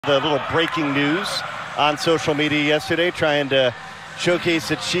The little breaking news on social media yesterday, trying to showcase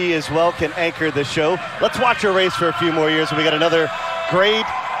that she as well can anchor the show. Let's watch her race for a few more years. We got another great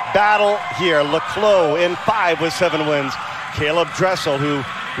battle here. Leclos in 5 with 7 wins. Caeleb Dressel, who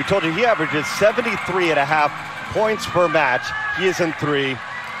we told you he averages 73.5 points per match. He is in 3.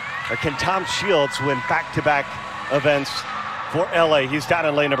 Or can Tom Shields win back-to-back events for LA? He's down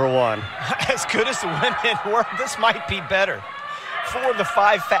in lane number 1. As good as the women were, this might be better. 4 of the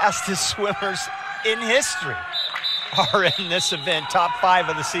 5 fastest swimmers in history are in this event, top 5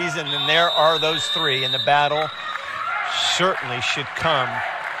 of the season, and there are those 3. And the battle certainly should come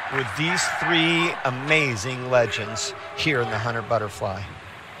with these 3 amazing legends here in the 100 butterfly.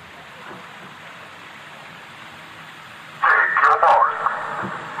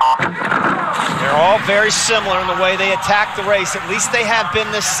 They're all very similar in the way they attack the race. At least they have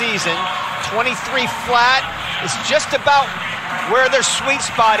been this season. 23 flat is just about where their sweet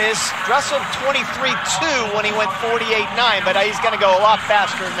spot is. Dressel 23.2 when he went 48.9, but he's going to go a lot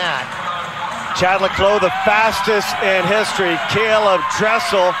faster than that. Chad Leclos, the fastest in history. Caeleb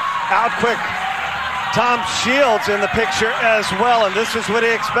Dressel out quick. Tom Shields in the picture as well, and this is what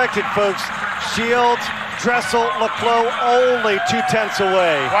he expected, folks. Shields, Dressel, Leclos only 0.2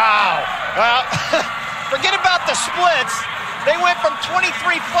 away. Wow. Well, forget about the splits. They went from 23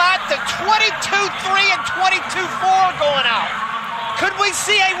 flat to 22.3 and 22.4 going out. Could we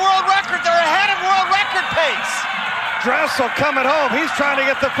see a world record? They're ahead of world record pace. Dressel coming home. He's trying to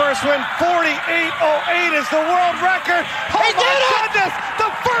get the first win. 48.08 is the world record. Oh my goodness! The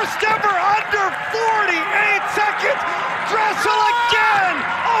first ever under 48 seconds. Dressel again!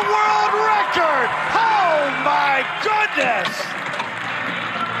 A world record! Oh my goodness!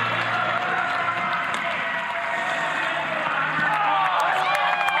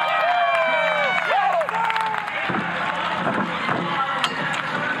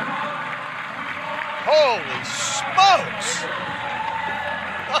 Holy smokes!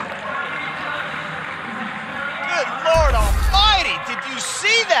 Good Lord Almighty, did you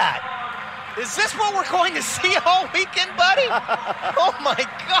see that? Is this what we're going to see all weekend, buddy? Oh my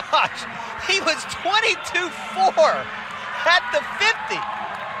gosh, he was 22.4 at the 50.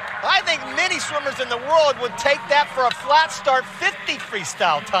 I think many swimmers in the world would take that for a flat start 50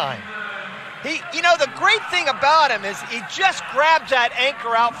 freestyle time. You know, the great thing about him is he just grabs that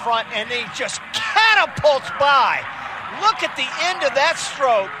anchor out front and he just catapults by. Look at the end of that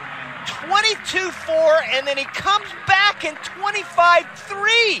stroke, 22.4, and then he comes back in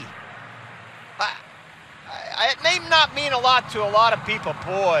 25.3. It may not mean a lot to a lot of people.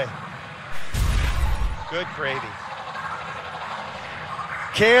 Boy, good gravy.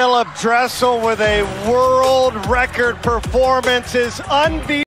 Caeleb Dressel with a world record performance is unbeatable.